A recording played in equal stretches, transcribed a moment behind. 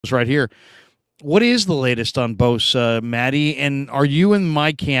right here. What is the latest on Bosa, Maddie? And are you in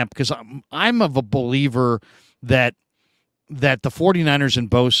my camp? Because I'm of a believer that the 49ers and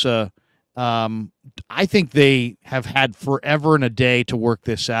Bosa, um, I think they have had forever and a day to work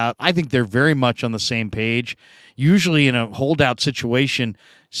this out. I think they're very much on the same page. Usually in a holdout situation,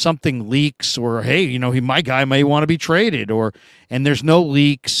 something leaks or, hey, my guy may want to be traded and there's no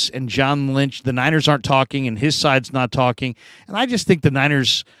leaks and John Lynch, the Niners aren't talking and his side's not talking. And I just think the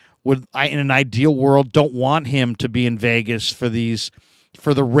Niners would, in an ideal world, don't want him to be in Vegas for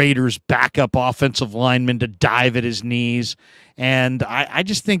the Raiders' backup offensive lineman to dive at his knees. And I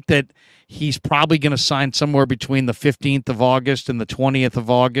just think that he's probably going to sign somewhere between the 15th of August and the 20th of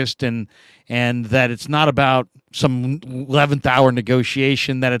August, and that it's not about some 11th hour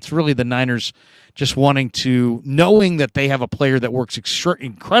negotiation, that it's really the Niners just knowing that they have a player that works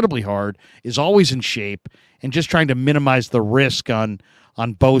incredibly hard, is always in shape, and just trying to minimize the risk on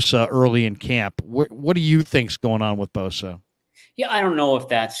Bosa early in camp. What do you think's going on with Bosa? Yeah, I don't know if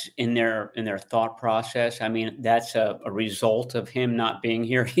that's in their thought process. I mean, that's a result of him not being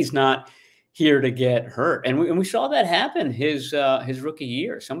here. He's not here to get hurt, and we saw that happen his rookie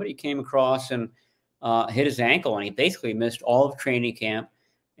year. Somebody came across and hit his ankle, and he basically missed all of training camp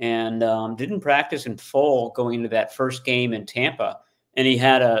and didn't practice in full going into that first game in Tampa. And he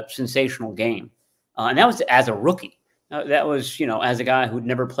had a sensational game, and that was as a rookie. That was as a guy who'd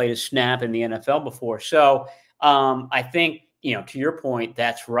never played a snap in the NFL before. So I think, to your point,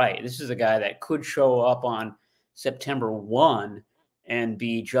 that's right. This is a guy that could show up on September 1 and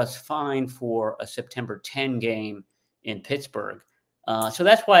be just fine for a September 10 game in Pittsburgh. So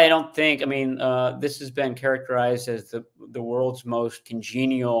that's why I don't think, this has been characterized as the world's most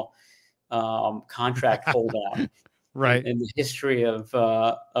congenial contract holdout Right. in the history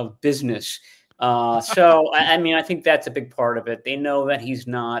of business. So, I think that's a big part of it. They know that he's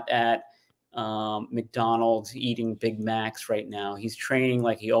not at McDonald's eating Big Macs right now. He's training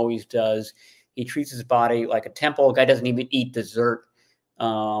like he always does. He treats his body like a temple. Guy doesn't even eat dessert,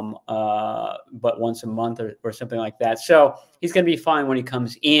 but once a month or something like that. So he's going to be fine when he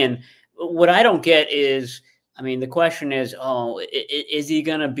comes in. What I don't get is, the question is, is he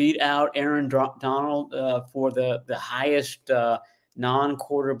going to beat out Aaron Donald for the highest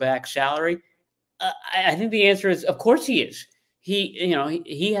non-quarterback salary? I think the answer is, of course he is.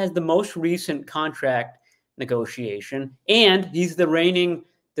 He has the most recent contract negotiation, and he's the reigning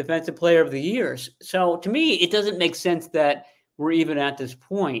defensive player of the year. So to me, it doesn't make sense that we're even at this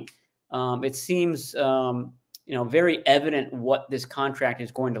point. It seems, very evident what this contract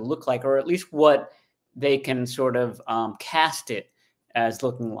is going to look like, or at least what they can sort of cast it as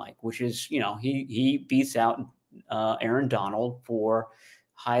looking like, which is, he beats out Aaron Donald for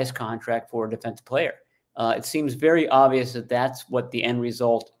highest contract for a defensive player. It seems very obvious that that's what the end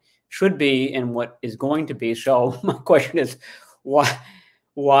result should be and what is going to be. So my question is, why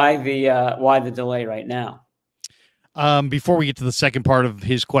the delay right now? Before we get to the second part of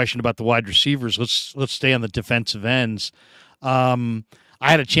his question about the wide receivers, let's stay on the defensive ends. I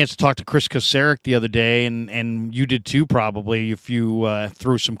had a chance to talk to Chris Kocurek the other day, and you did too, probably, if you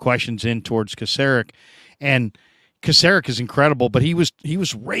threw some questions in towards Kocurek. And Kocurek is incredible, but he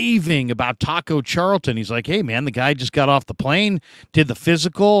was raving about Taco Charlton. He's like, hey, man, the guy just got off the plane, did the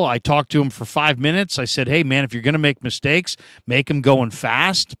physical. I talked to him for 5 minutes. I said, hey, man, if you're going to make mistakes, make them going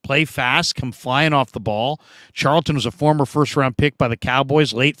fast, play fast, come flying off the ball. Charlton was a former first-round pick by the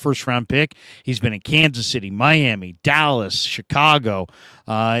Cowboys, late first-round pick. He's been in Kansas City, Miami, Dallas, Chicago.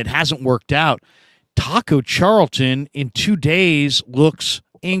 It hasn't worked out. Taco Charlton in 2 days looks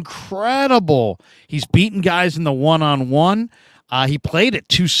incredible. He's beaten guys in the one-on-one. He played at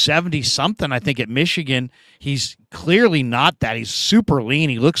 270 something, I think, at Michigan. He's clearly not that. He's super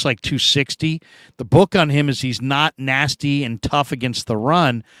lean. He looks like 260. The book on him is he's not nasty and tough against the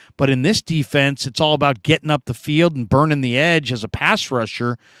run, but in this defense, it's all about getting up the field and burning the edge as a pass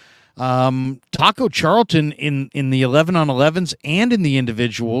rusher. Taco Charlton in the 11-on-11s and in the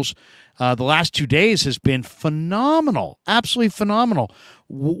individuals the last 2 days has been phenomenal, absolutely phenomenal.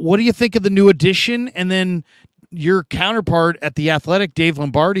 What do you think of the new addition? And then your counterpart at The Athletic, Dave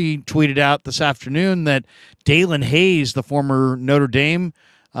Lombardi, tweeted out this afternoon that Daelin Hayes, the former Notre Dame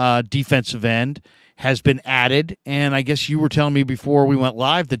defensive end, has been added. And I guess you were telling me before we went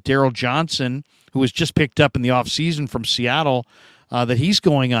live that Daryl Johnson, who was just picked up in the offseason from Seattle, that he's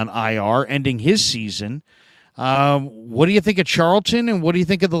going on IR, ending his season. What do you think of Charlton, and what do you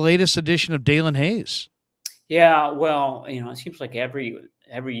think of the latest edition of Daelin Hayes? Yeah, well, it seems like every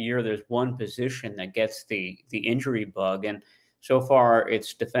year there's one position that gets the injury bug, and so far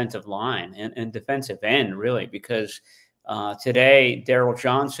it's defensive line and defensive end, really, because Today, Daryl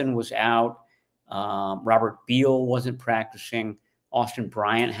Johnson was out. Robert Beal wasn't practicing. Austin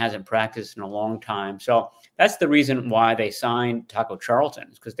Bryant hasn't practiced in a long time. So that's the reason why they signed Taco Charlton,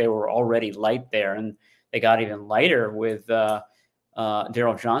 is because they were already light there, and they got even lighter with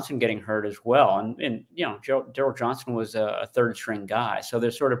Daryl Johnson getting hurt as well. And Daryl Johnson was a third string guy. So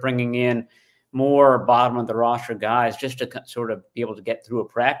they're sort of bringing in more bottom of the roster guys just to sort of be able to get through a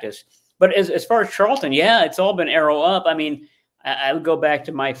practice. But as far as Charlton, yeah, it's all been arrow up. I mean, I would go back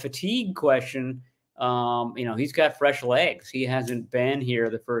to my fatigue question. He's got fresh legs. He hasn't been here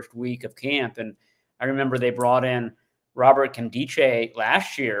the first week of camp. And I remember they brought in Robert Camdiche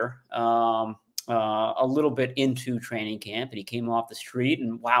last year, a little bit into training camp, and he came off the street,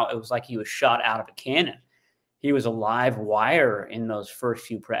 and wow, it was like he was shot out of a cannon. He was a live wire in those first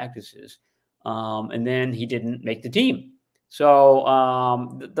few practices. And then he didn't make the team.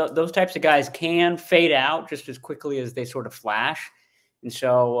 So those types of guys can fade out just as quickly as they sort of flash. And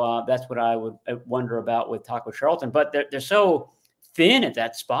so that's what I would wonder about with Taco Charlton. But they're so thin at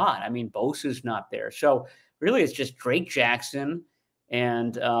that spot. I mean, Bosa's not there. So really it's just Drake Jackson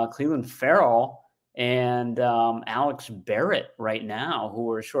and Cleveland Farrell and Alex Barrett right now,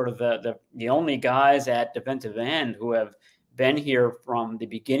 who are sort of the only guys at defensive end who have been here from the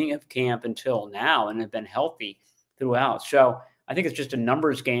beginning of camp until now and have been healthy throughout. So I think it's just a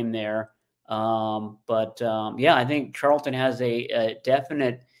numbers game there. I think Charlton has a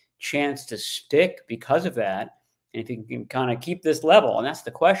definite chance to stick because of that. And if he can kind of keep this level, and that's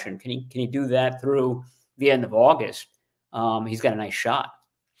the question, can he do that through the end of August? He's got a nice shot.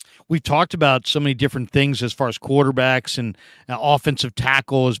 We've talked about so many different things as far as quarterbacks, and offensive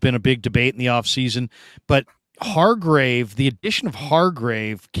tackle has been a big debate in the offseason. But Hargrave, the addition of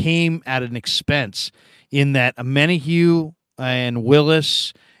Hargrave came at an expense in that Amenahue and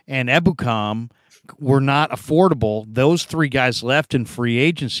Willis and Ebukam were not affordable. Those three guys left in free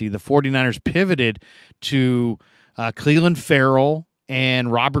agency. The 49ers pivoted to Cleveland Farrell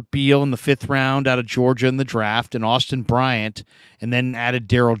and Robert Beal in the 5th round out of Georgia in the draft, and Austin Bryant, and then added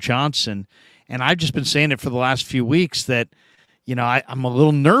Daryl Johnson. And I've just been saying it for the last few weeks that, I'm a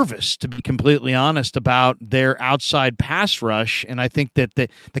little nervous, to be completely honest, about their outside pass rush. And I think that the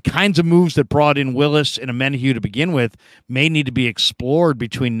kinds of moves that brought in Willis and Amenahue to begin with may need to be explored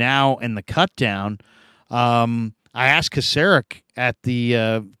between now and the cut down. I asked Kasarik at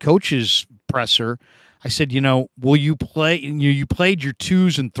the coaches presser, I said, will you play? You played your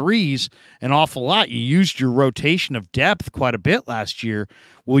 2s and 3s an awful lot. You used your rotation of depth quite a bit last year.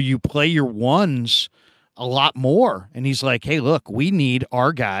 Will you play your 1s a lot more? And he's like, hey, look, we need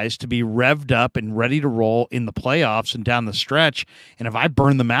our guys to be revved up and ready to roll in the playoffs and down the stretch. And if I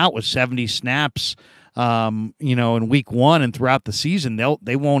burn them out with 70 snaps, in week 1 and throughout the season,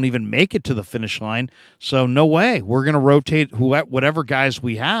 they won't even make it to the finish line. So no way. We're going to rotate whatever guys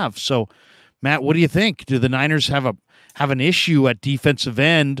we have. So, Matt, what do you think? Do the Niners have an issue at defensive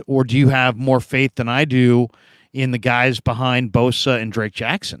end, or do you have more faith than I do in the guys behind Bosa and Drake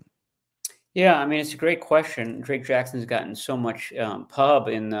Jackson? Yeah, I mean, it's a great question. Drake Jackson's gotten so much pub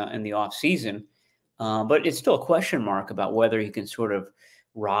in the offseason, but it's still a question mark about whether he can sort of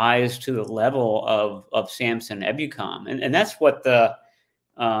rise to the level of Samson Ebukam, and that's what the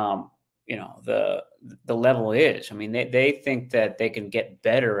level is. I mean, they think that they can get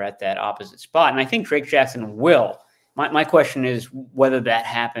better at that opposite spot, and I think Drake Jackson will. My question is whether that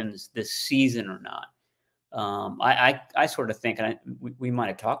happens this season or not. I sort of think, and we might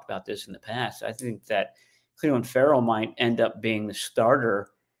have talked about this in the past, I think that Cleveland Farrell might end up being the starter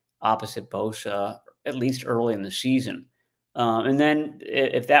opposite Bosa, at least early in the season. And then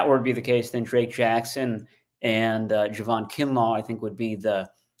if that were to be the case, then Drake Jackson and Javon Kinlaw, I think, would be the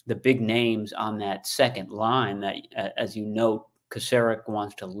big names on that second line that, as you note, Kasarik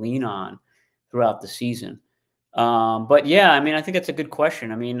wants to lean on throughout the season. But yeah, I mean, I think that's a good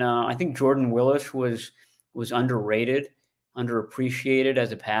question. I mean, I think Jordan Willis was underrated, underappreciated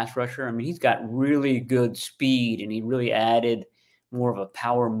as a pass rusher. I mean, he's got really good speed, and he really added more of a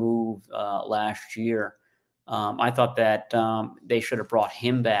power move last year. I thought that they should have brought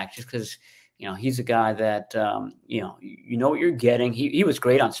him back just because, he's a guy that, you know what you're getting. He was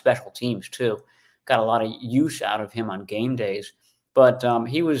great on special teams too. Got a lot of use out of him on game days. But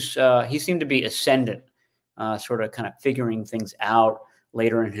he seemed to be ascendant, sort of kind of figuring things out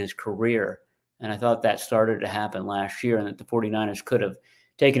later in his career. And I thought that started to happen last year, and that the 49ers could have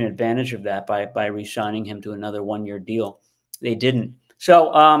taken advantage of that by re-signing him to another 1-year deal. They didn't.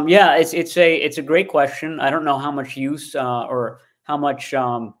 So, yeah, it's a great question. I don't know how much use or how much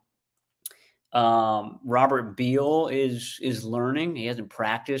Robert Beal is learning. He hasn't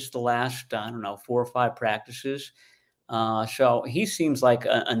practiced the last, 4 or 5 practices. So he seems like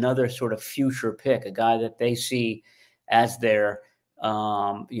another sort of future pick, a guy that they see as their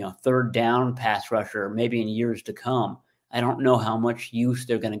third down pass rusher, maybe in years to come. I don't know how much use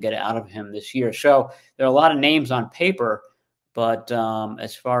they're going to get out of him this year. So there are a lot of names on paper, but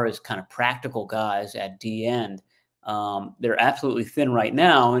as far as kind of practical guys at D end, they're absolutely thin right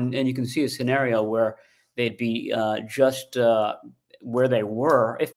now. And you can see a scenario where they'd be just where they were, if